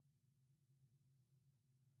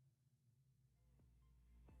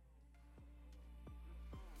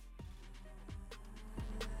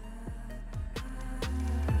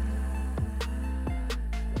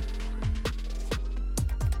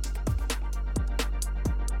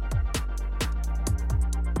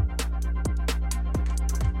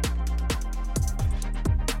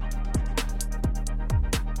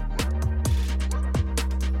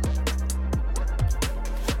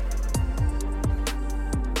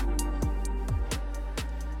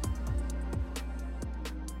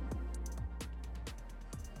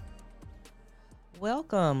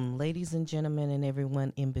Welcome, ladies and gentlemen, and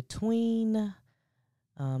everyone in between.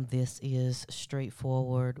 This is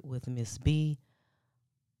Straightforward with Miss B.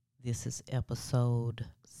 This is episode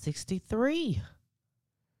 63.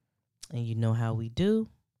 And you know how we do.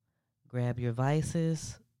 Grab your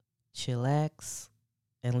vices, chillax,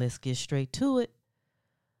 and let's get straight to it.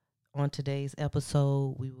 On today's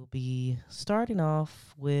episode, we will be starting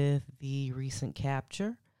off with the recent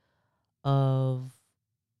capture of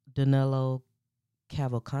Danilo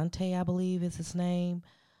Cavalcante, I believe is his name.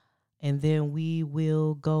 And then we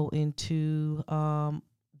will go into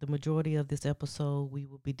the majority of this episode. We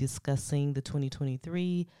will be discussing the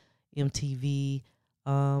 2023 MTV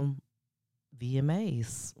VMAs.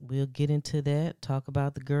 We'll get into that, talk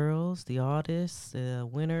about the girls, the artists, the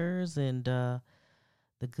winners, and the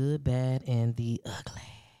good, bad, and the ugly.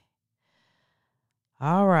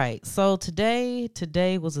 All right. So today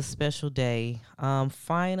was a special day.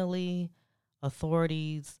 Finally,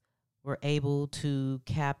 authorities were able to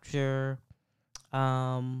capture,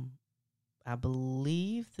 I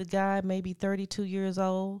believe the guy may be 32 years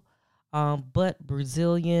old, but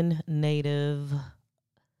Brazilian native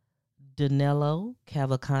Danilo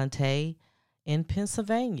Cavalcante in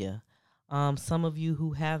Pennsylvania. Some of you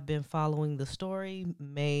who have been following the story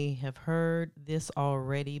may have heard this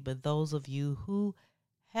already, but those of you who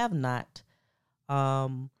have not,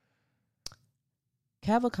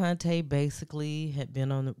 Cavalcante basically had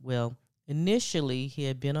been initially he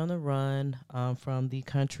had been on the run from the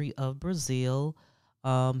country of Brazil.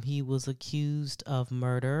 He was accused of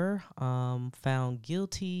murder, found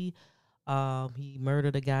guilty. He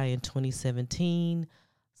murdered a guy in 2017.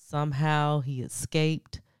 Somehow he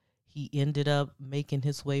escaped. He ended up making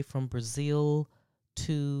his way from Brazil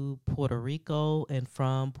to Puerto Rico. And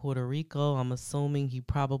from Puerto Rico, I'm assuming he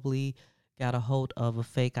probably got a hold of a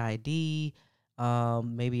fake ID,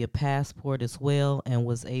 maybe a passport as well, and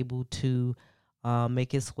was able to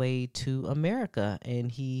make his way to America.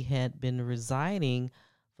 And he had been residing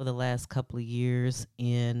for the last couple of years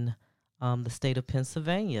in the state of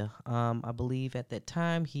Pennsylvania. I believe at that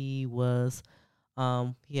time he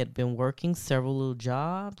had been working several little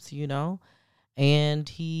jobs, and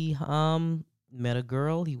he met a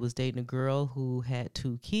girl. He was dating a girl who had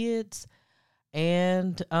 2 kids.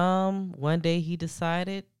 And one day he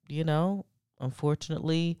decided,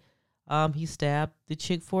 unfortunately, he stabbed the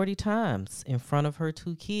chick 40 times in front of her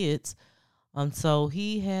 2 kids. So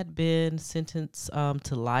he had been sentenced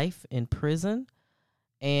to life in prison.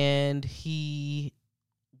 And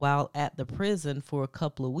while at the prison for a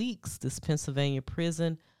couple of weeks, this Pennsylvania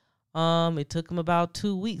prison, it took him about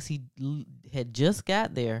 2 weeks. He had just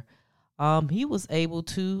got there. He was able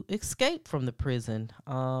to escape from the prison.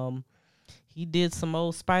 He did some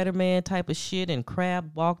old Spider-Man type of shit and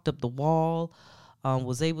crab walked up the wall,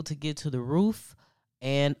 was able to get to the roof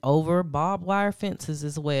and over barbed wire fences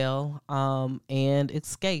as well, and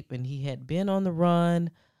escape. And he had been on the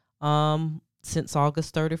run since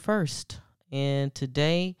August 31st. And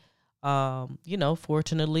today,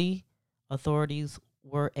 fortunately, authorities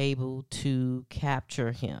were able to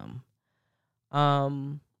capture him.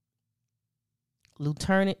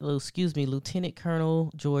 Lieutenant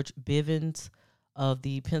Colonel George Bivens of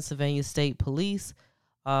the Pennsylvania State Police,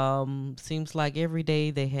 seems like every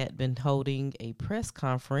day they had been holding a press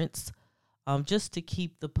conference just to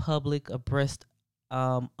keep the public abreast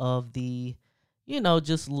of the,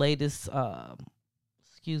 just latest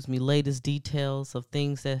details of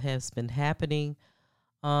things that has been happening.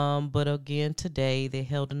 But again, today they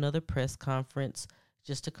held another press conference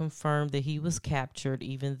just to confirm that he was captured,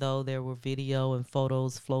 even though there were video and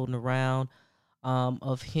photos floating around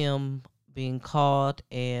of him being caught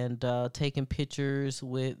and taking pictures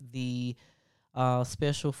with the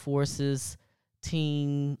Special Forces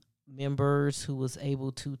team members who was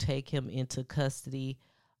able to take him into custody.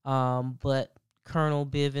 But Colonel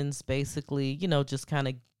Bivens basically, just kind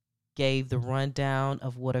of gave the rundown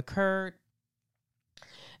of what occurred.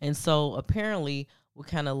 And so apparently what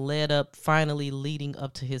kind of led up, finally leading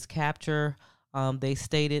up to his capture, they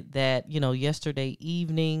stated that, yesterday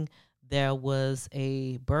evening there was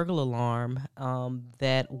a burglar alarm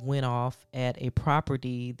that went off at a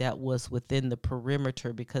property that was within the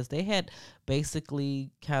perimeter, because they had basically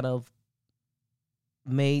kind of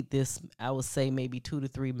made this, I would say, maybe 2 to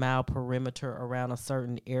 3 mile perimeter around a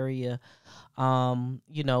certain area,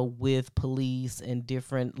 with police and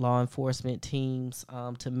different law enforcement teams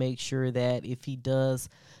to make sure that if he does,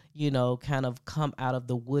 kind of come out of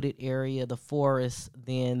the wooded area, the forest,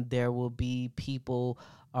 then there will be people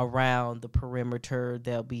around the perimeter,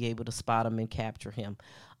 they'll be able to spot him and capture him.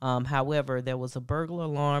 However, there was a burglar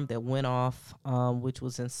alarm that went off, which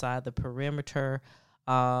was inside the perimeter.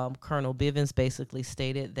 Colonel Bivens basically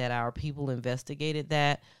stated that our people investigated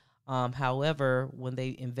that. However, when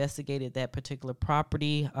they investigated that particular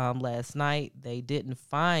property last night, they didn't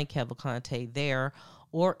find Cavalcante there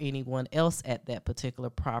or anyone else at that particular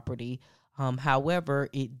property. However,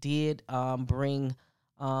 it did bring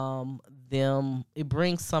it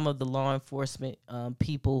brings some of the law enforcement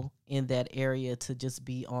people in that area to just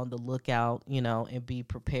be on the lookout, and be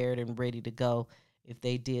prepared and ready to go if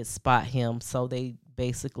they did spot him. So they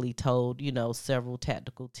basically told, several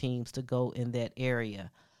tactical teams to go in that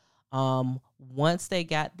area. Once they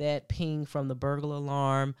got that ping from the burglar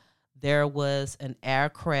alarm, there was an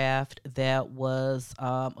aircraft that was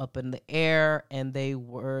up in the air, and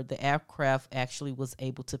the aircraft actually was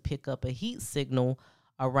able to pick up a heat signal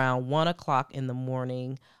around 1 o'clock in the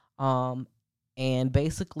morning. And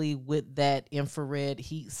basically with that infrared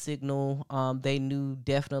heat signal, they knew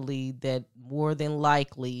definitely that more than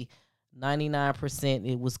likely 99%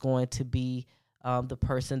 it was going to be the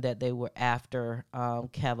person that they were after,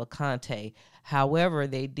 Cavalcante. However,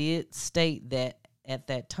 they did state that at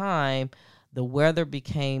that time, the weather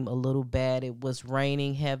became a little bad. It was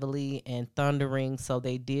raining heavily and thundering. So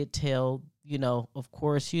they did tell, of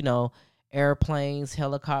course, airplanes,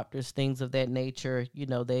 helicopters, things of that nature,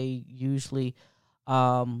 they usually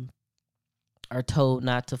are told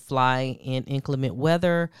not to fly in inclement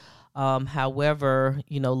weather. However,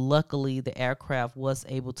 luckily the aircraft was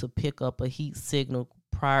able to pick up a heat signal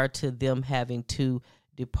prior to them having to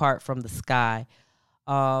depart from the sky.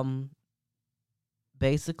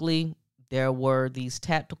 Basically, there were these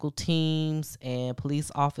tactical teams and police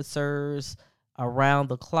officers around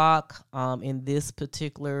the clock in this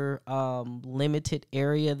particular limited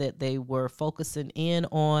area that they were focusing in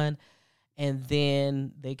on. And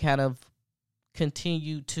then they kind of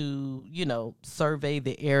continued to, survey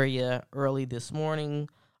the area early this morning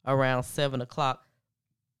around 7 to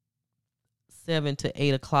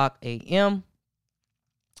 8 o'clock a.m.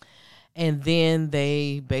 And then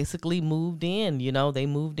they basically moved in, they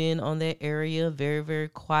moved in on that area very, very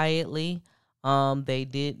quietly. They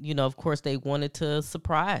did, of course they wanted to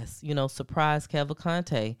surprise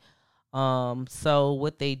Cavalcante. So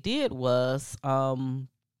what they did was,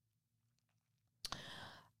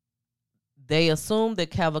 they assumed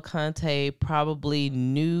that Cavalcante probably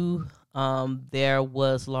knew there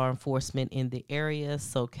was law enforcement in the area.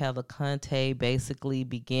 So Cavalcante basically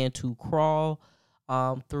began to crawl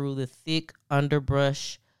through the thick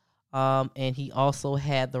underbrush. And he also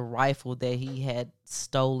had the rifle that he had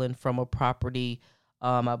stolen from a property,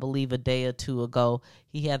 I believe a day or two ago.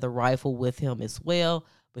 He had the rifle with him as well,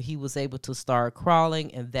 but he was able to start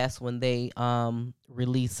crawling, and that's when they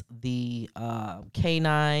released the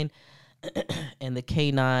K9, and the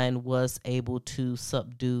K9 was able to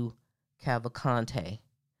subdue Cavalcante.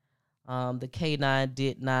 The K9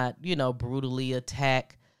 did not, brutally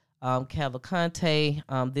attack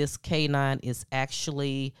Cavalcante. This K9 is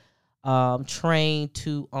actually trained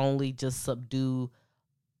to only just subdue,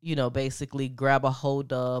 basically grab a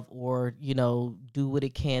hold of or, do what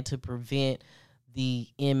it can to prevent the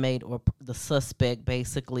inmate or the suspect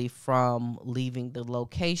basically from leaving the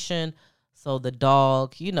location. So the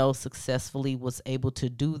dog, successfully was able to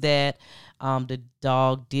do that. The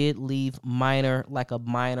dog did leave a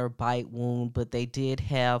minor bite wound, but they did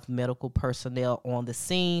have medical personnel on the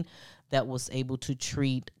scene that was able to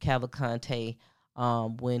treat Cavalcante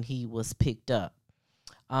when he was picked up.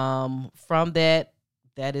 From that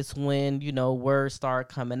is when, word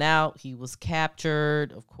started coming out. He was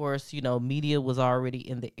captured. Of course, media was already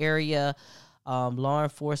in the area. Law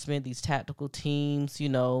enforcement, these tactical teams,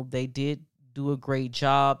 they did do a great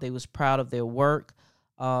job. They was proud of their work.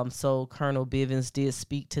 So Colonel Bivens did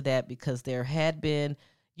speak to that because there had been,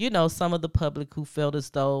 some of the public who felt as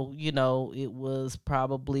though, it was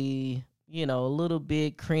probably, a little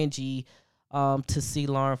bit cringy to see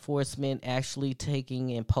law enforcement actually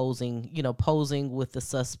taking and posing with the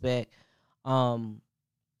suspect,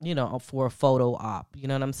 for a photo op. You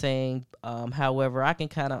know what I'm saying? However, I can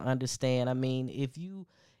kind of understand. I mean, if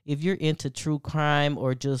you're into true crime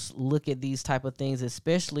or just look at these type of things,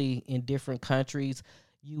 especially in different countries,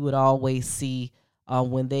 you would always see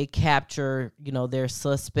when they capture, their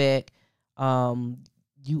suspect,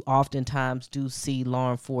 you oftentimes do see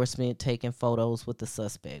law enforcement taking photos with the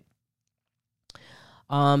suspect.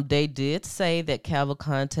 They did say that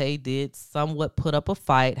Cavalcante did somewhat put up a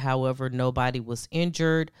fight. However, nobody was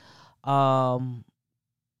injured.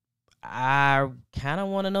 I kind of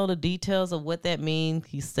want to know the details of what that means.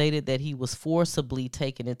 He stated that he was forcibly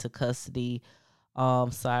taken into custody.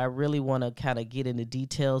 So I really want to kind of get into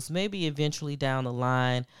details. Maybe eventually down the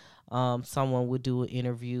line, someone would do an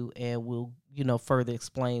interview and will, further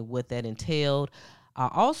explain what that entailed. I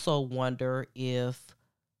also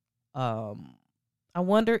um,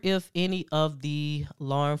 wonder if any of the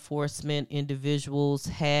law enforcement individuals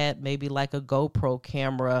had maybe like a GoPro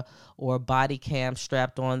camera or a body cam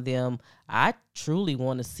strapped on them. I truly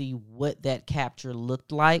want to see what that capture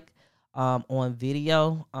looked like on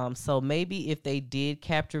video. So maybe if they did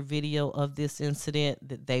capture video of this incident,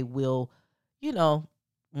 that they will, you know,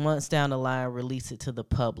 months down the line, release it to the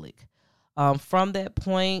public. From that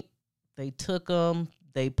point, they took him.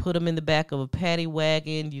 They put him in the back of a paddy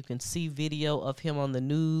wagon. You can see video of him on the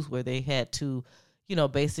news where they had to,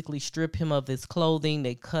 basically strip him of his clothing.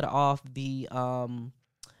 They cut off the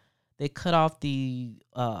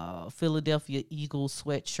Philadelphia Eagles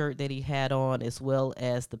sweatshirt that he had on, as well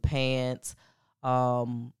as the pants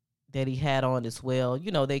that he had on as well.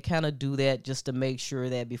 They kind of do that just to make sure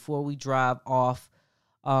that before we drive off,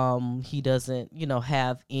 he doesn't,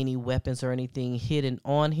 have any weapons or anything hidden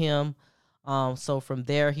on him. So from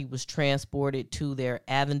there, he was transported to their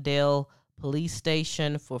Avondale police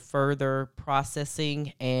station for further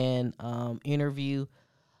processing and interview.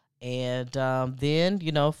 And then,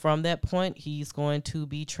 from that point, he's going to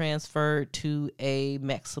be transferred to a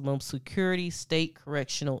maximum security state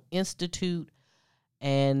correctional institute.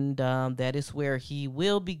 And that is where he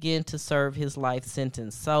will begin to serve his life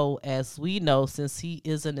sentence. So as we know, since he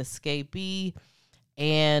is an escapee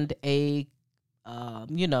and a,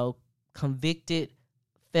 convicted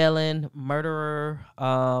felon murderer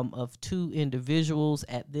of two individuals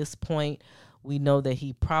at this point, we know that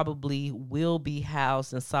he probably will be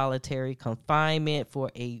housed in solitary confinement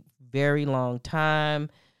for a very long time.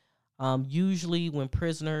 Usually when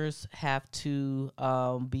prisoners have to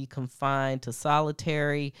be confined to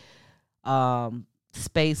solitary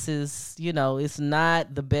spaces, it's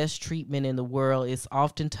not the best treatment in the world. It's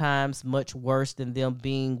oftentimes much worse than them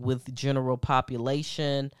being with general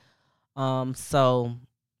population. So,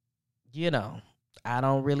 I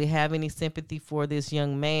don't really have any sympathy for this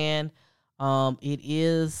young man. It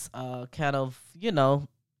is kind of,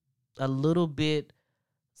 a little bit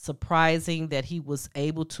surprising that he was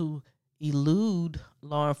able to elude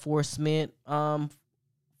law enforcement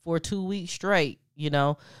for 2 weeks straight.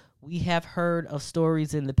 We have heard of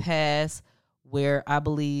stories in the past where I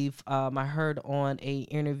believe I heard on a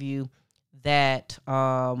interview that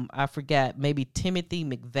I forgot, maybe Timothy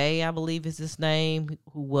McVeigh, I believe is his name,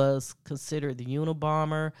 who was considered the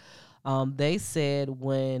Unabomber. They said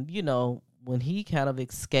when he kind of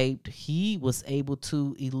escaped, he was able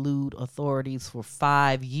to elude authorities for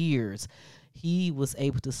 5 years. He was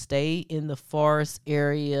able to stay in the forest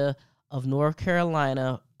area of North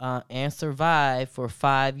Carolina and survive for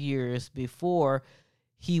 5 years before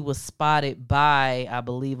he was spotted by, I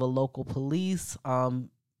believe, a local police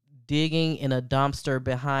digging in a dumpster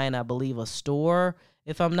behind, I believe, a store,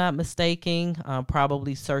 if I'm not mistaken,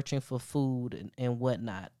 probably searching for food and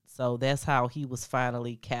whatnot. So that's how he was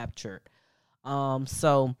finally captured.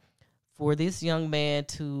 So for this young man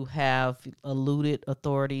to have eluded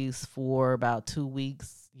authorities for about 2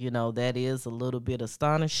 weeks, that is a little bit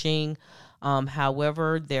astonishing.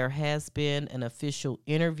 However, there has been an official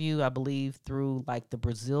interview, I believe, through like the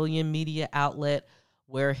Brazilian media outlet,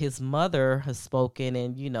 where his mother has spoken.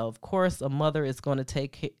 And, of course, a mother is going to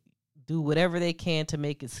do whatever they can to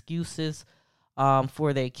make excuses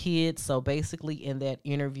for their kids. So basically in that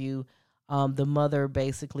interview, the mother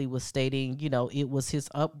basically was stating, it was his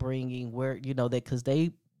upbringing where, because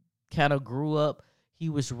they kind of grew up. He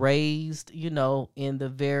was raised, in the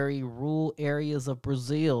very rural areas of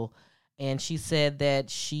Brazil. And she said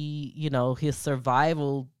that his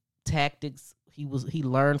survival tactics, he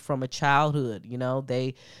learned from a childhood.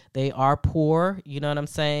 They are poor, you know what I'm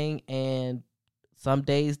saying? And some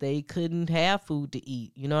days they couldn't have food to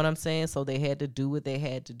eat, you know what I'm saying? So they had to do what they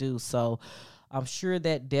had to do. So I'm sure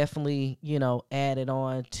that definitely, added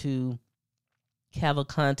on to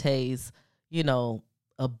Cavalcante's,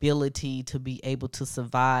 ability to be able to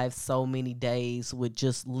survive so many days with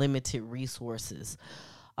just limited resources.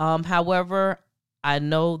 However, I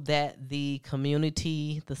know that the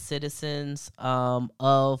community, the citizens of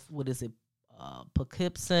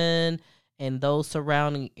Poughkeepsie and those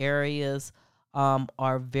surrounding areas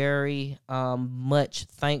are very much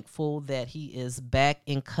thankful that he is back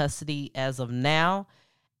in custody as of now.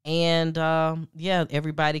 And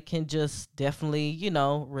everybody can just definitely,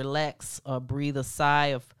 relax or breathe a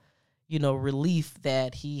sigh of, relief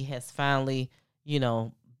that he has finally,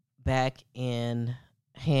 back in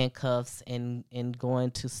handcuffs and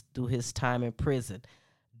going to do his time in prison.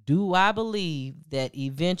 Do I believe that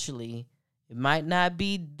eventually, it might not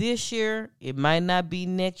be this year, it might not be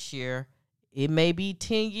next year, it may be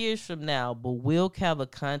 10 years from now, but will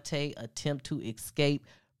Cavalcante attempt to escape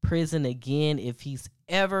prison again if he's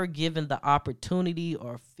ever given the opportunity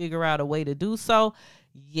or figure out a way to do so?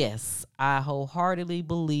 Yes, I wholeheartedly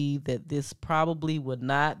believe that this probably would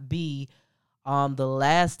not be the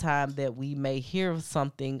last time that we may hear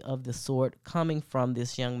something of the sort coming from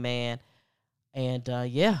this young man. And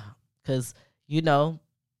yeah, because, you know,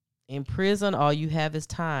 in prison, all you have is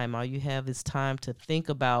time. All you have is time to think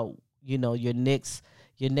about, you know, your next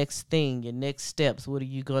thing, your next steps. What are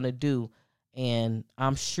you going to do? And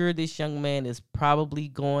I'm sure this young man is probably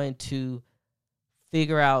going to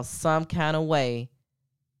figure out some kind of way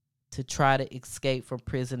to try to escape from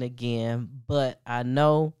prison again. But I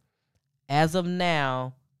know as of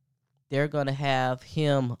now, they're going to have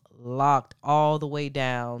him locked all the way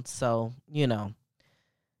down. So, you know,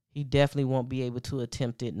 he definitely won't be able to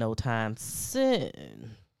attempt it no time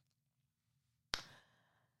soon.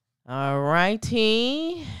 All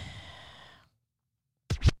righty.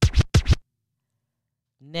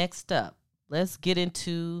 Next up, let's get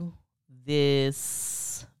into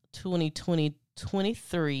this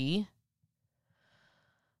 2023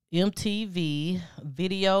 MTV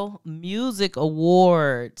Video Music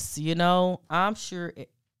Awards. You know, I'm sure,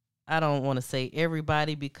 I don't want to say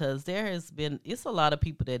everybody, because it's a lot of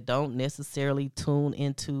people that don't necessarily tune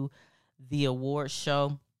into the award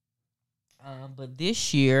show. But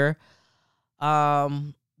this year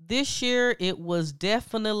it was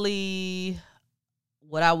definitely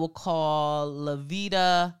what I would call La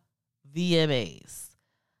Vida VMAs.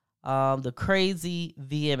 The crazy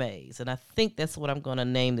VMAs. And I think that's what I'm going to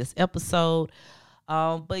name this episode.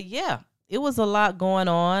 But yeah, it was a lot going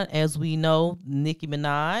on. As we know, Nicki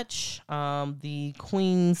Minaj, the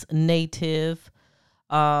Queens native,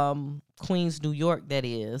 Queens, New York, that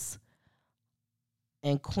is,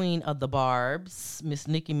 and queen of the Barbs, Miss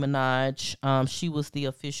Nicki Minaj, she was the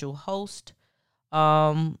official host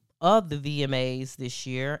of the VMAs this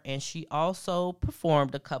year, and she also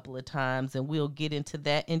performed a couple of times, and we'll get into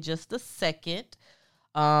that in just a second.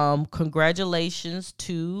 Congratulations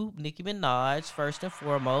to Nicki Minaj, first and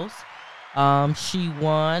foremost. She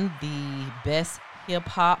won the Best Hip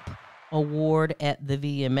Hop Award at the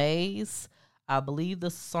VMAs. I believe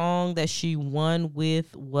the song that she won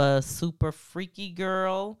with was Super Freaky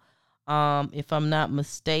Girl, if I'm not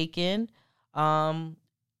mistaken.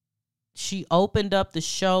 She opened up the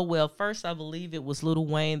show. Well, first, I believe it was Lil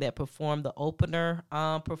Wayne that performed the opener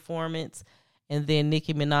performance. And then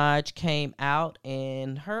Nicki Minaj came out,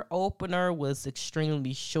 and her opener was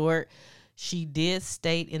extremely short. She did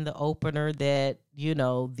state in the opener that, you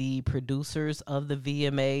know, the producers of the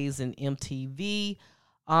VMAs and MTV,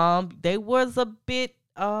 they was a bit,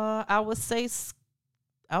 I would say,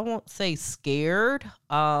 I won't say scared,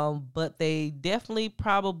 but they definitely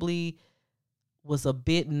probably was a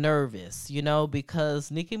bit nervous, you know, because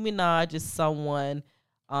Nicki Minaj is someone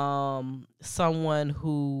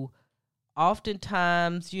who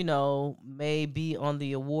oftentimes, you know, may be on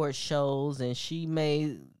the award shows, and she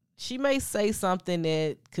may say something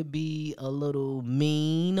that could be a little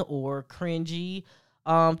mean or cringy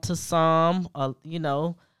to some, you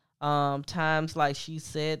know, times, like she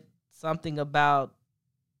said something about,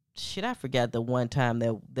 shit, I forgot the one time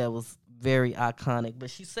that was very iconic, but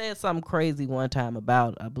she said something crazy one time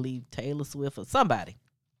about, I believe, Taylor Swift or somebody.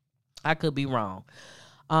 I could be wrong.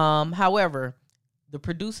 However, the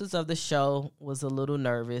producers of the show was a little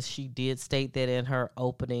nervous. She did state that in her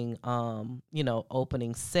opening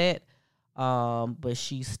set. But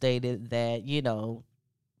she stated that, you know,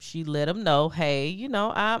 she let them know, hey, you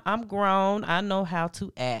know, I'm grown. I know how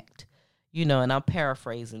to act, you know, and I'm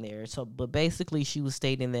paraphrasing there. So, but basically she was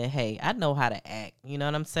stating that, hey, I know how to act. You know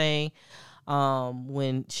what I'm saying?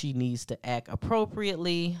 When she needs to act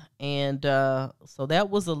appropriately. And so that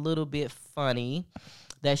was a little bit funny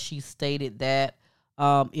that she stated that.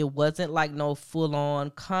 It wasn't like no full-on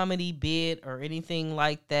comedy bit or anything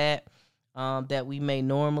like that that we may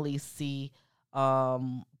normally see.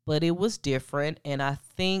 But it was different. And I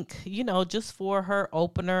think, you know, just for her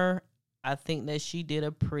opener, I think that she did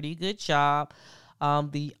a pretty good job.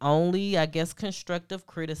 The only, I guess, constructive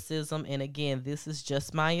criticism, and again, this is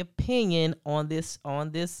just my opinion on this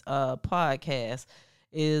podcast,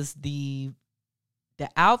 is the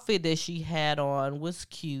outfit that she had on was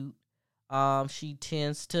cute. She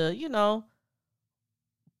tends to, you know,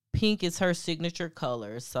 pink is her signature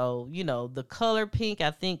color. So, the color pink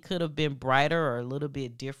I think could have been brighter or a little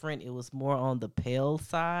bit different. It was more on the pale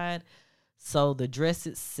side. So the dress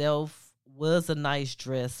itself was a nice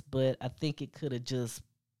dress, but I think it could have just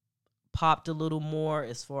popped a little more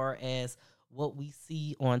as far as what we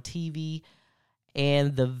see on TV.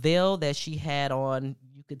 And the veil that she had on,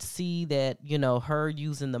 you could see that, her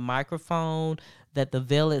using the microphone, that the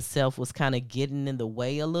veil itself was kind of getting in the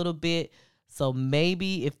way a little bit. So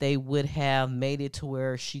maybe if they would have made it to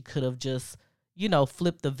where she could have just,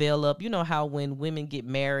 flipped the veil up. You know how when women get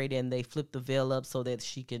married and they flip the veil up so that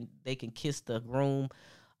they can kiss the groom.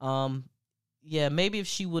 Yeah, maybe if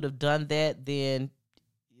she would have done that, then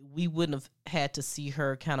we wouldn't have had to see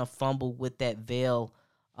her kind of fumble with that veil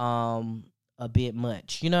a bit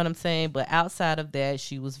much. You know what I'm saying? But outside of that,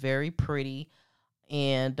 she was very pretty.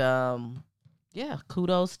 And yeah,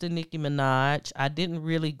 kudos to Nicki Minaj. I didn't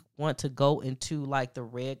really want to go into like the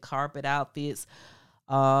red carpet outfits.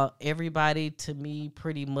 Everybody to me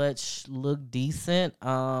pretty much looked decent.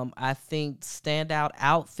 I think standout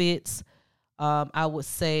outfits I would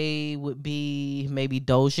say would be maybe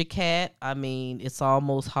Doja Cat. I mean, it's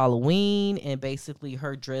almost Halloween, and basically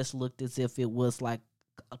her dress looked as if it was like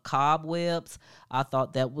a cobwebs. I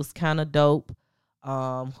thought that was kind of dope.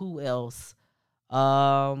 Who else?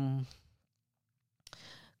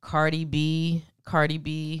 Cardi B. Cardi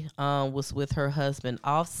B was with her husband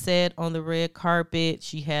Offset on the red carpet.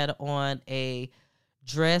 She had on a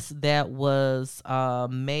dress that was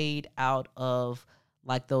made out of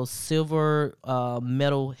like those silver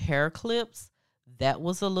metal hair clips. That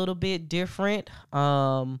was a little bit different.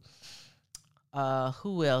 Who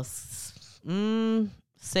else?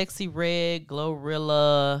 Sexy Red,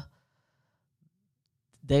 Glorilla.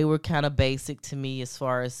 They were kind of basic to me as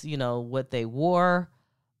far as, what they wore.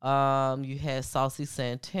 You had Saucy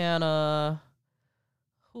Santana.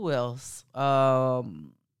 Who else? Yeah,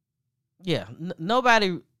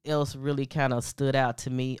 nobody else really kind of stood out to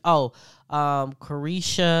me.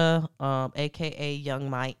 Carisha, aka Young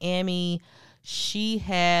Miami. She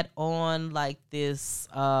had on like this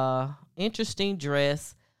interesting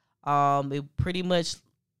dress. It pretty much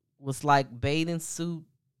was like bathing suit.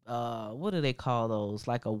 What do they call those?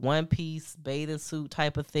 Like a one-piece bathing suit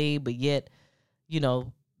type of thing, but yet,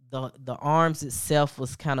 the arms itself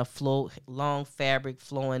was kind of long fabric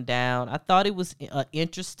flowing down. I thought it was an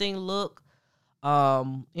interesting look.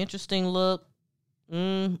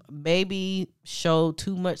 Maybe showed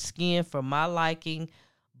too much skin for my liking,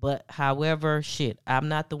 but however, I'm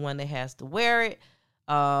not the one that has to wear it.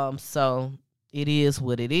 So it is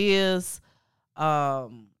what it is.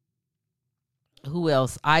 Who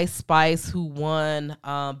else? Ice Spice, who won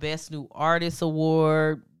Best New Artist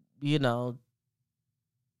Award.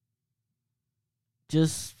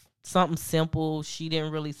 Just something simple. She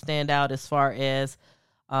didn't really stand out as far as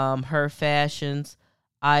her fashions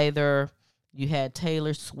either. You had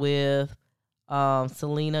Taylor Swift,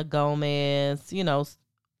 Selena Gomez,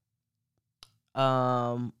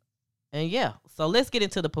 and yeah. So let's get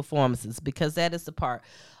into the performances, because that is the part.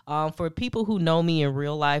 For people who know me in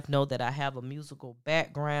real life, know that I have a musical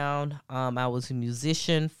background. I was a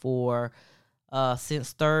musician for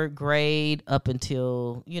since third grade up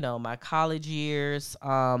until, my college years.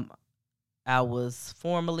 I was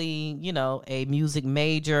formerly, a music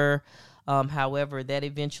major. However, that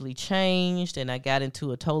eventually changed and I got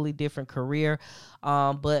into a totally different career.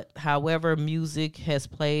 But however, music has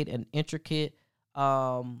played an intricate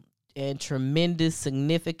and tremendous,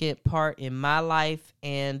 significant part in my life.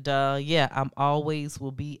 And I'm always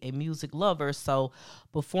will be a music lover. So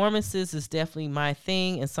performances is definitely my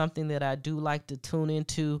thing and something that I do like to tune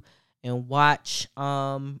into and watch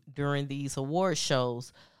during these award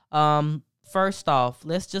shows. First off,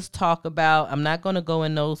 let's just talk about, I'm not going to go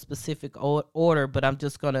in no specific order, but I'm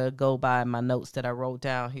just going to go by my notes that I wrote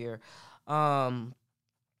down here.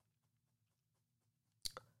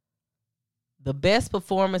 The best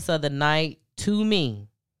performance of the night to me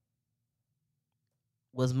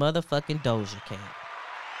was motherfucking Doja Cat.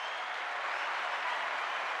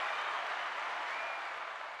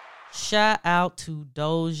 Shout out to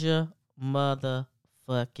Doja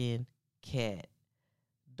motherfucking Cat.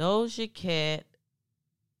 Doja Cat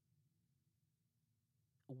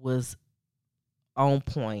was on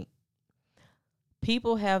point.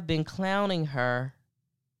 People have been clowning her.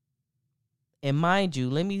 And mind you,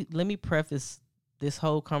 let me preface this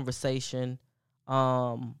whole conversation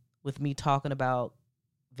with me talking about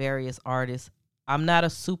various artists. I'm not a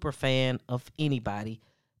super fan of anybody.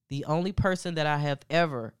 The only person that I have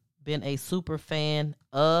ever been a super fan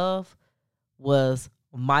of was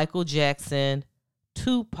Michael Jackson,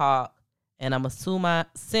 Tupac, and I'm a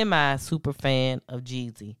semi super fan of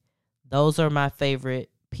Jeezy. Those are my favorite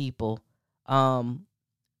people. But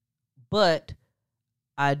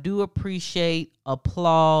I do appreciate,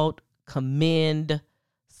 applaud, commend,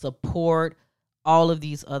 support all of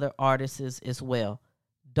these other artists as well.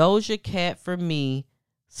 Doja Cat for me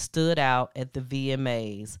stood out at the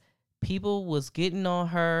VMAs. People was getting on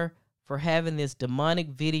her for having this demonic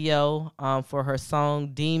video for her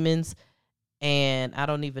song Demons, and I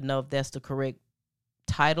don't even know if that's the correct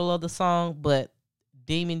title of the song, but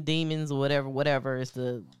Demons or whatever is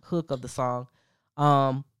the hook of the song.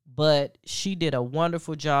 But she did a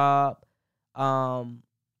wonderful job.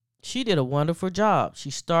 She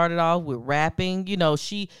started off with rapping. You know,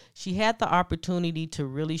 she had the opportunity to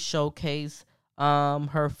really showcase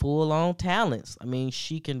her full-on talents. I mean,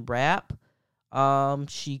 she can rap,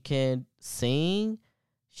 she can sing,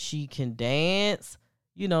 she can dance.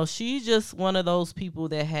 You know, she's just one of those people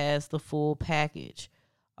that has the full package.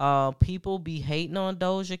 People be hating on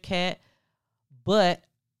Doja Cat, but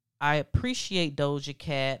I appreciate Doja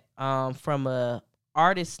Cat from a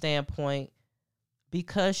artist standpoint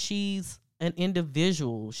because she's an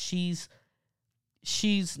individual. She's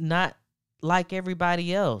not like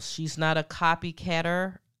everybody else. She's not a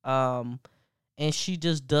copycatter. And she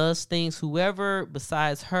just does things. Whoever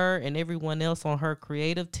besides her and everyone else on her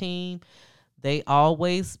creative team, they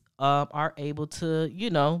always are able to, you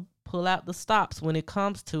know, pull out the stops when it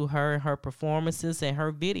comes to her and her performances and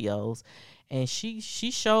her videos. And she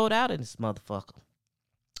showed out in this motherfucker.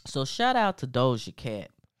 So shout out to Doja Cat.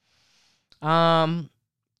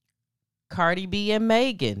 Cardi B and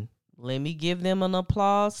Megan. Let me give them an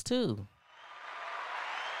applause too.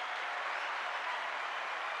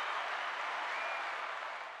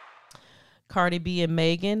 Cardi B and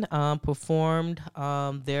Megan performed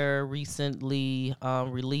their recently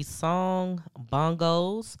released song,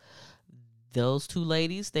 Bongos. Those two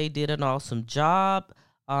ladies, they did an awesome job.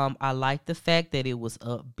 I like the fact that it was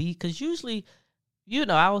upbeat because usually, you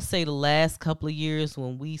know, I would say the last couple of years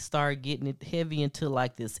when we started getting it heavy into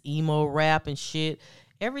like this emo rap and shit,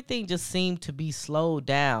 everything just seemed to be slowed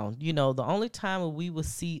down. You know, the only time when we would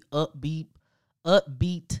see upbeat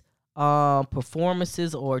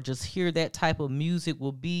performances or just hear that type of music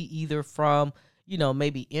will be either from, you know,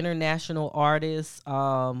 maybe international artists.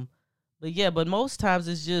 But most times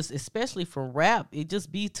it's just, especially for rap, it just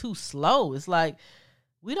be too slow. It's like,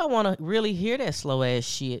 we don't want to really hear that slow ass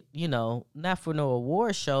shit, you know, not for no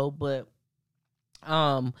award show, but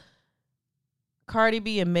Cardi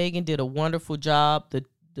B and Megan did a wonderful job.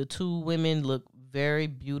 The two women look very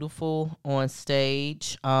beautiful on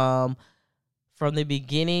stage. From the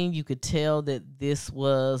beginning, you could tell that this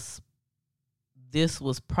was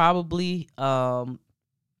probably I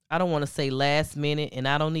don't want to say last minute, and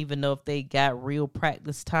I don't even know if they got real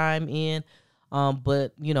practice time in.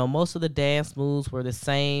 But, you know, most of the dance moves were the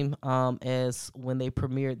same as when they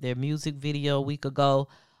premiered their music video a week ago.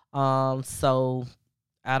 So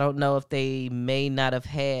I don't know if they may not have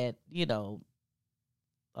had, you know,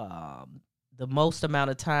 the most amount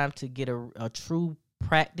of time to get a true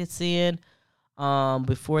practice in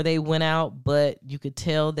before they went out. But you could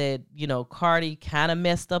tell that, you know, Cardi kind of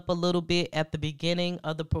messed up a little bit at the beginning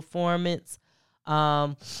of the performance.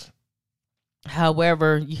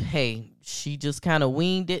 However, hey, she just kind of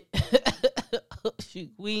winged it.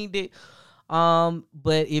 She winged it.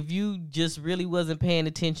 But if you just really wasn't paying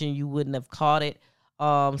attention, you wouldn't have caught it.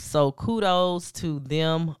 So kudos to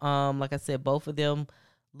them. Like I said, both of them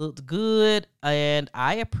looked good, and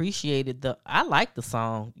I appreciated I like the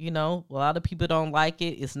song. You know, a lot of people don't like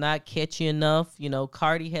it. It's not catchy enough. You know,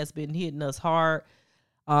 Cardi has been hitting us hard.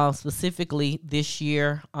 Specifically this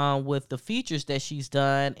year with the features that she's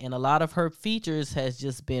done, and a lot of her features has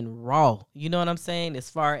just been raw. You know what I'm saying? As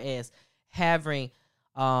far as having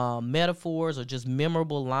metaphors or just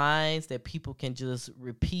memorable lines that people can just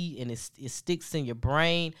repeat and it sticks in your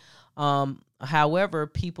brain. However,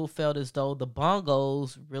 people felt as though the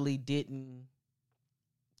bongos really didn't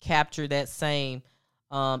capture that same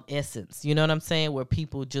essence. You know what I'm saying? Where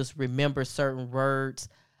people just remember certain words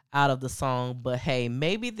out of the song. But hey,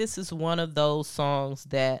 maybe this is one of those songs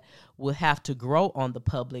that will have to grow on the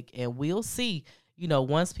public, and we'll see. You know,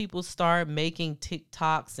 once people start making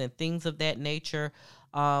TikToks and things of that nature,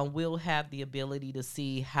 we'll have the ability to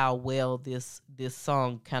see how well this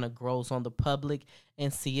song kind of grows on the public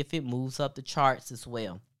and see if it moves up the charts as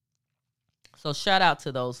well. So shout out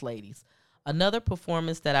to those ladies. Another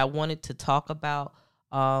performance that I wanted to talk about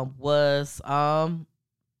was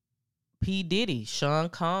P. Diddy, Sean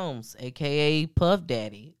Combs, a.k.a. Puff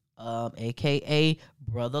Daddy, a.k.a.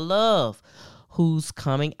 Brother Love, who's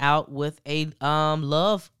coming out with a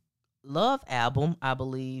love Love album, I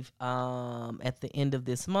believe, at the end of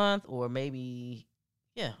this month, or maybe,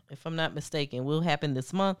 yeah, if I'm not mistaken, will happen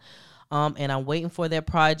this month. And I'm waiting for that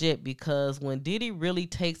project, because when Diddy really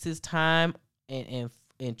takes his time and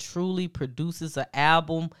truly produces an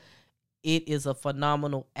album, it is a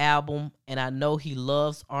phenomenal album. And I know he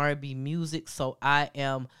loves R&B music, so I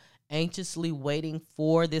am anxiously waiting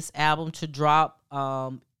for this album to drop.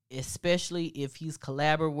 Especially if he's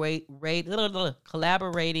collaborating with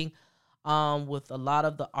a lot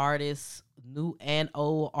of the artists, new and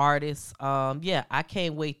old artists. Yeah, I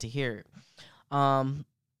can't wait to hear it.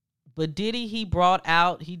 But Diddy, he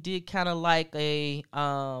did kind of like a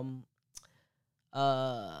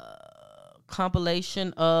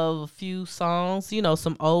compilation of a few songs,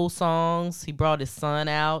 some old songs. He brought his son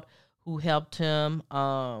out, who helped him.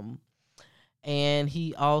 And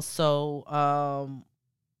he also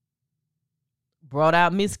brought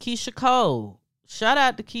out Miss Keisha Cole. Shout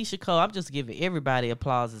out to Keisha Cole. I'm just giving everybody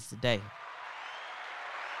applauses today.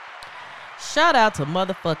 Shout out to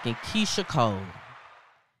motherfucking Keisha Cole.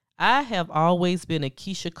 I have always been a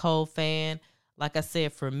Keisha Cole fan. Like I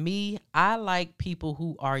said, for me, I like people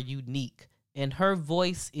who are unique, and her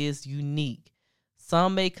voice is unique.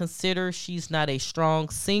 Some may consider she's not a strong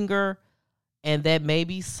singer, and that may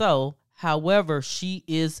be so. However, she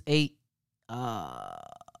is a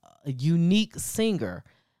unique singer.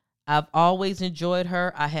 I've always enjoyed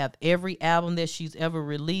her. I have every album that she's ever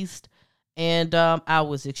released. And I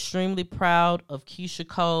was extremely proud of Keisha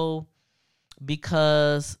Cole,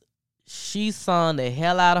 because she sung the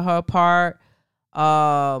hell out of her part.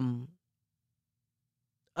 And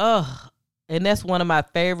that's one of my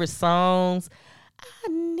favorite songs. I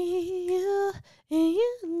need you and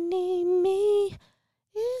you need me.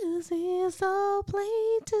 It's so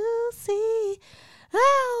plain to see.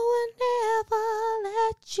 I will never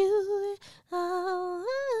let you, I'll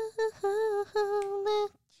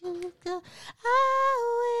let you go.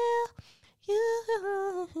 I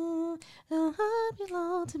will, your heart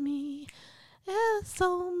belong to me. There's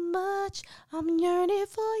so much, I'm yearning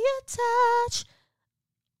for your touch.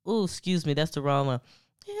 Ooh, excuse me, that's the wrong one.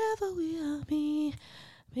 Ever will be,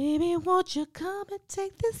 baby, won't you come and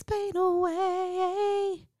take this pain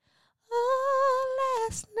away? Oh,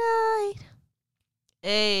 last night.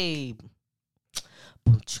 Hey.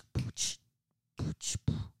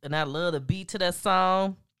 And I love the beat to that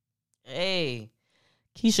song. Hey.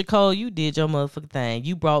 Keisha Cole, you did your motherfucking thing.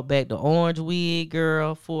 You brought back the orange wig,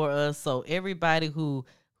 girl, for us. So everybody who's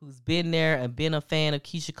been there and been a fan of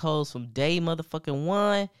Keisha Cole's from day motherfucking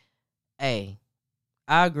one, hey,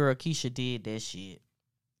 our girl Keisha did that shit.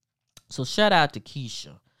 So shout out to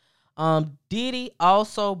Keisha. Diddy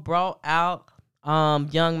also brought out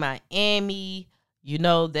Young Miami.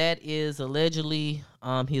 That is allegedly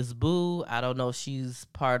his boo. I don't know if she's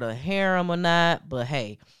part of harem or not, but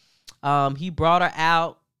hey, he brought her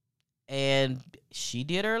out, and she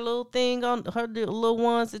did her little thing on her little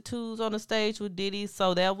ones and twos on the stage with Diddy.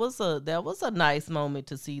 So that was a nice moment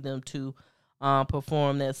to see them two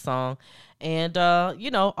perform that song. And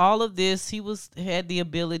all of this, he had the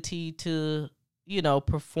ability to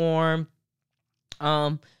perform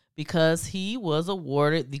because he was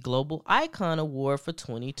awarded the Global Icon Award for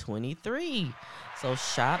 2023. So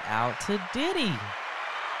shout out to Diddy.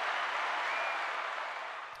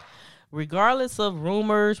 Regardless of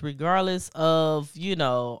rumors, regardless of,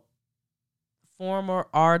 former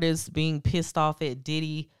artists being pissed off at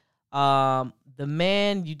Diddy, the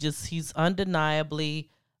man, he's undeniably,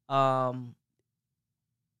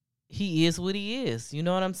 he is what he is. You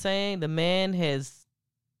know what I'm saying? The man has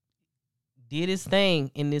did his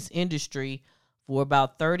thing in this industry for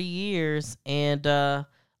about 30 years. And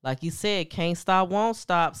like he said, can't stop, won't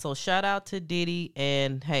stop. So shout out to Diddy,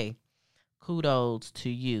 and hey, kudos to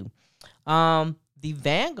you. The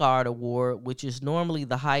Vanguard Award, which is normally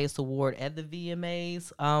the highest award at the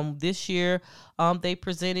VMAs, this year they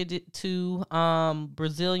presented it to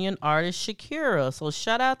Brazilian artist Shakira. So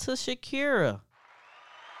shout out to Shakira.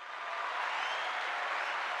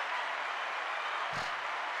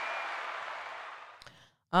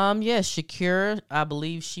 Yes, Shakira, I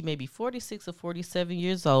believe she may be 46 or 47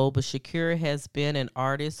 years old, but Shakira has been an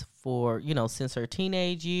artist for, since her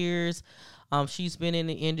teenage years. She's been in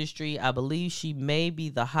the industry. I believe she may be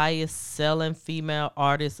the highest selling female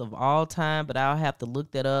artist of all time, but I'll have to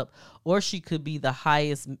look that up. Or she could be the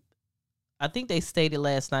highest. I think they stated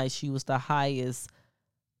last night she was the highest.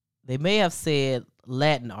 They may have said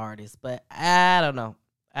Latin artist, but I don't know.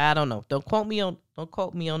 Don't quote me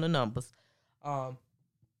on the numbers. But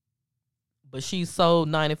she sold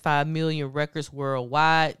 95 million records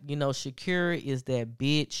worldwide. Shakira is that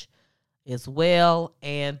bitch. as well.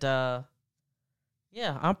 And yeah,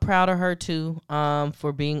 I'm proud of her too,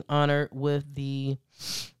 for being honored with the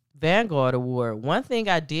Vanguard Award. One thing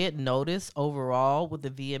I did notice overall with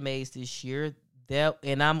the VMAs this year, that,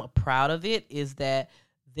 and I'm proud of it, is that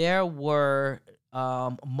there were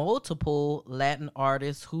multiple Latin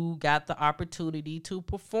artists who got the opportunity to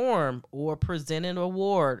perform or present an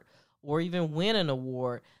award or even win an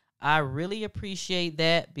award. I really appreciate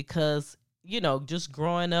that because, just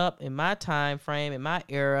growing up in my time frame, in my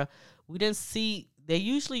era, we didn't see,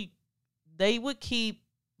 they would keep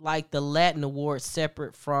like the Latin awards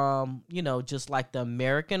separate from, just like the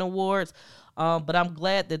American awards. But I'm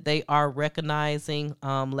glad that they are recognizing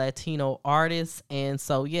Latino artists. And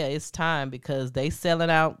so yeah, it's time because they selling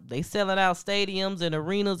out stadiums and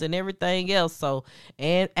arenas and everything else. So,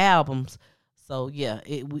 and albums. So yeah,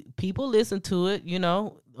 people listen to it.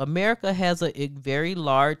 America has a very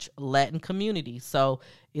large Latin community, so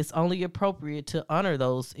it's only appropriate to honor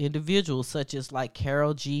those individuals, such as like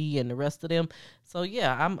Carol G and the rest of them. So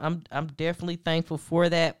yeah, I'm definitely thankful for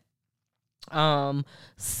that.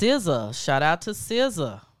 SZA, shout out to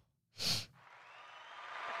SZA,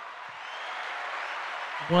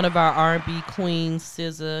 one of our R&B queens.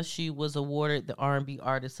 SZA, she was awarded the R&B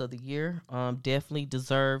Artist of the Year. Definitely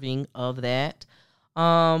deserving of that.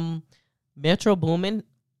 Metro Boomin,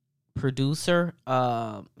 producer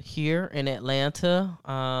here in Atlanta.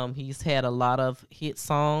 He's had a lot of hit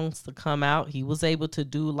songs to come out. He was able to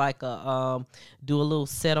do like do a little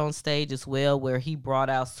set on stage as well, where he brought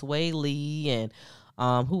out Sway Lee and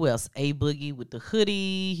who else? A Boogie with the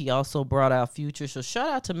Hoodie. He also brought out Future. So shout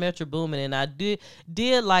out to Metro Boomin. And I did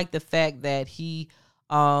like the fact that he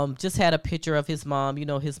just had a picture of his mom.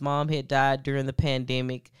 His mom had died during the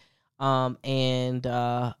pandemic. And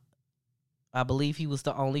I believe he was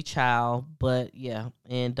the only child, but yeah.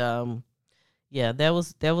 And yeah, that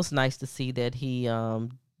was nice to see that he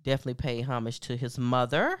definitely paid homage to his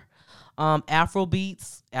mother. The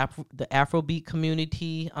Afrobeat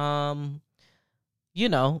community, was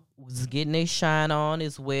getting a shine on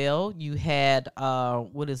as well. You had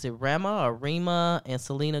Rima and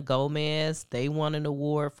Selena Gomez. They won an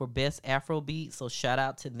award for Best Afrobeat, so shout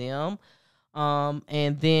out to them.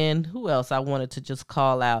 And then who else I wanted to just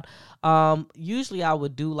call out? Usually I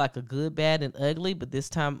would do like a good, bad, and ugly, but this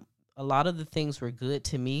time a lot of the things were good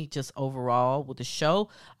to me just overall with the show.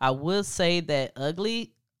 I would say that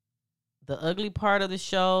the ugly part of the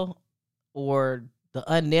show, or the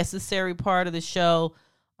unnecessary part of the show,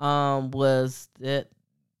 was that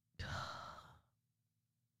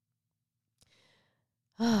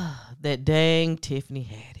that dang Tiffany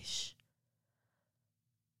Haddish.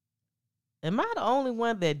 Am I the only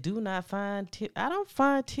one that do not find I don't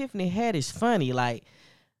find Tiffany Haddish funny, like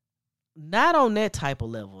not on that type of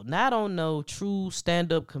level, not on no true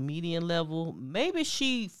stand-up comedian level. Maybe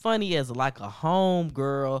she funny as like a home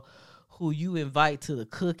girl who you invite to the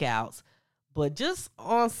cookouts, but just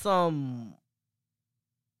on some,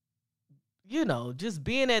 just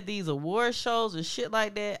being at these award shows and shit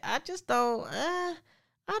like that, I just don't, I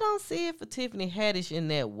don't see it for Tiffany Haddish in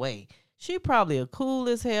that way. She probably a cool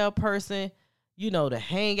as hell person, to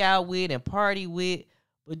hang out with and party with,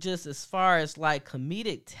 but just as far as like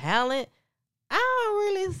comedic talent, I don't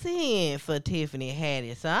really see it for Tiffany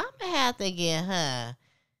Haddish. So I'm gonna have to get her.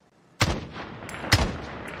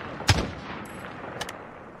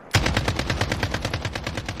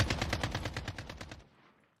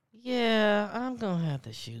 Yeah, I'm gonna have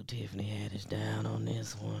to shoot Tiffany Haddish down on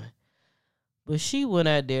this one. But she went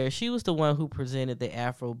out there. She was the one who presented the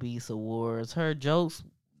Afrobeats Awards. Her jokes,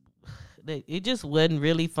 it just wasn't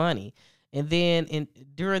really funny. And then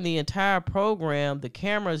during the entire program, the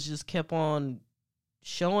cameras just kept on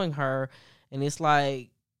showing her, and it's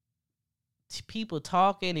like people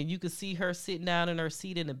talking, and you could see her sitting down in her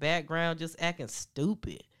seat in the background, just acting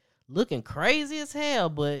stupid, looking crazy as hell.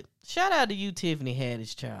 But shout out to you, Tiffany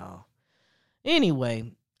Haddish, child.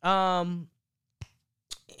 Anyway,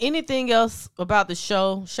 anything else about the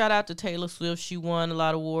show? Shout out to Taylor Swift. She won a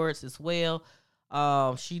lot of awards as well.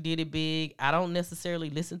 She did it big. I don't necessarily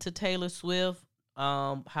listen to Taylor Swift.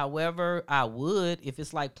 However, I would if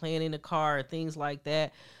it's like playing in the car or things like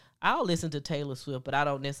that. I'll listen to Taylor Swift, but I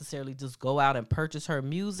don't necessarily just go out and purchase her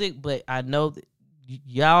music. But I know that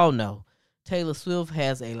y'all know Taylor Swift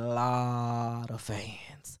has a lot of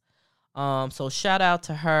fans. So shout out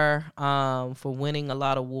to her for winning a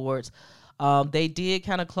lot of awards. They did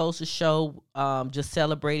kind of close the show just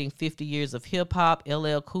celebrating 50 years of hip hop.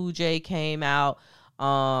 LL Cool J came out.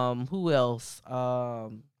 Who else?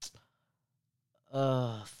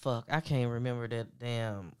 Fuck, I can't remember that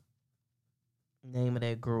damn name of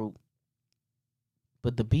that group.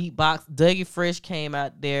 but the beatbox, Dougie Fresh came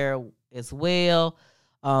out there as well.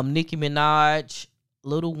 Nicki Minaj,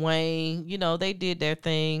 Lil Wayne, you know, they did their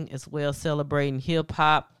thing as well, celebrating hip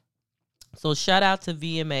hop. So shout out to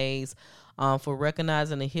VMAs for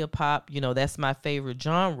recognizing the hip hop. You know, that's my favorite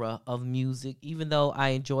genre of music. Even though I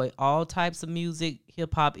enjoy all types of music,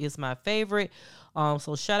 hip hop is my favorite.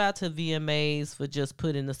 So shout out to VMAs for just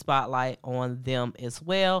putting the spotlight on them as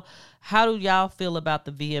well. How do y'all feel about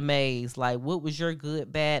the VMAs? Like, what was your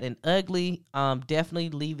good, bad, and ugly? Definitely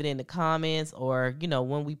leave it in the comments, or, you know,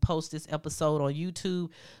 when we post this episode on YouTube,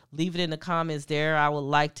 leave it in the comments there. I would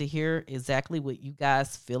like to hear exactly what you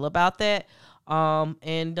guys feel about that.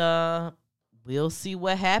 And we'll see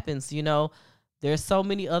what happens. You know, there's so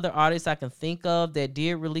many other artists I can think of that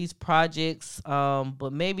did release projects,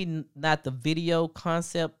 but maybe not the video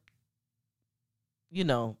concept, you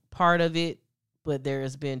know, part of it. But there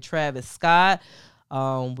has been Travis Scott.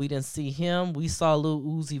 We didn't see him. We saw Lil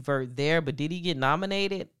Uzi Vert there, but did he get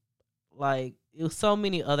nominated? Like, it was so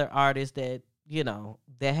many other artists that, you know,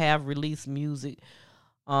 that have released music.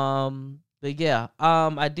 But yeah,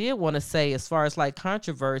 I did want to say, as far as like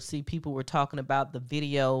controversy, people were talking about the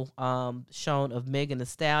video shown of Megan Thee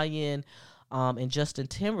Stallion and Justin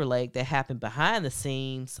Timberlake that happened behind the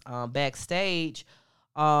scenes backstage.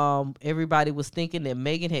 Everybody was thinking that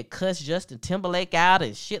Megan had cussed Justin Timberlake out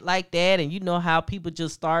and shit like that. And you know how people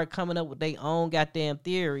just start coming up with their own goddamn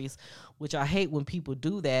theories, which I hate when people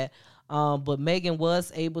do that. But Megan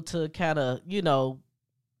was able to kind of, you know,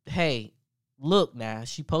 hey, look now,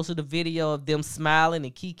 she posted a video of them smiling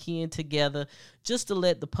and kikiing together just to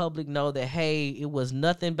let the public know that, hey, it was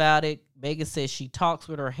nothing about it. Megan says she talks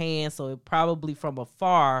with her hands, so it probably from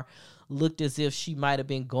afar looked as if she might have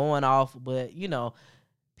been going off. But, you know,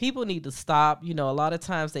 people need to stop. You know, a lot of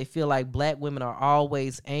times they feel like black women are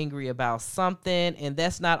always angry about something, and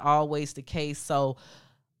that's not always the case. So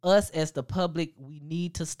us as the public, we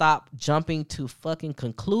need to stop jumping to fucking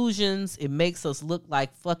conclusions. It makes us look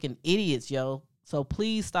like fucking idiots, yo. So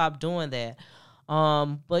please stop doing that.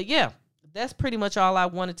 But yeah, that's pretty much all I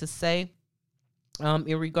wanted to say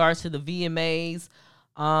in regards to the VMAs.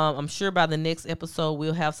 I'm sure by the next episode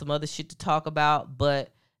we'll have some other shit to talk about.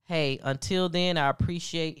 But hey, until then, I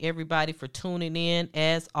appreciate everybody for tuning in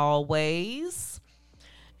as always.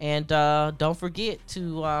 And don't forget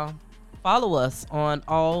to follow us on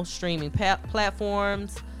all streaming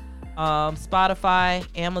platforms, Spotify,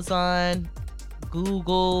 Amazon,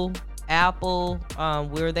 Google, Apple.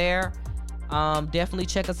 We're there. Definitely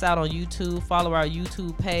check us out on YouTube. Follow our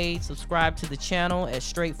YouTube page. Subscribe to the channel at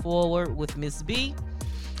Straightforward with Miss B.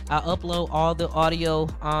 I upload all the audio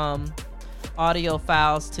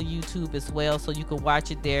files to YouTube as well, so you can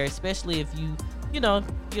watch it there, especially if you don't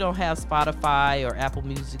have Spotify or Apple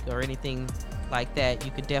Music or anything like that.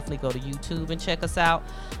 You can definitely go to YouTube and check us out.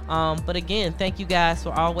 But again, thank you guys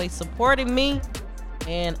for always supporting me,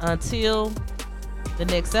 and until the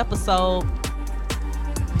next episode,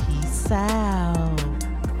 peace out.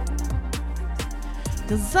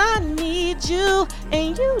 'Cause I need you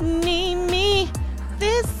and you need me.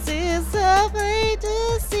 This is a way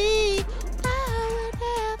to see. I would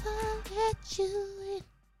never let you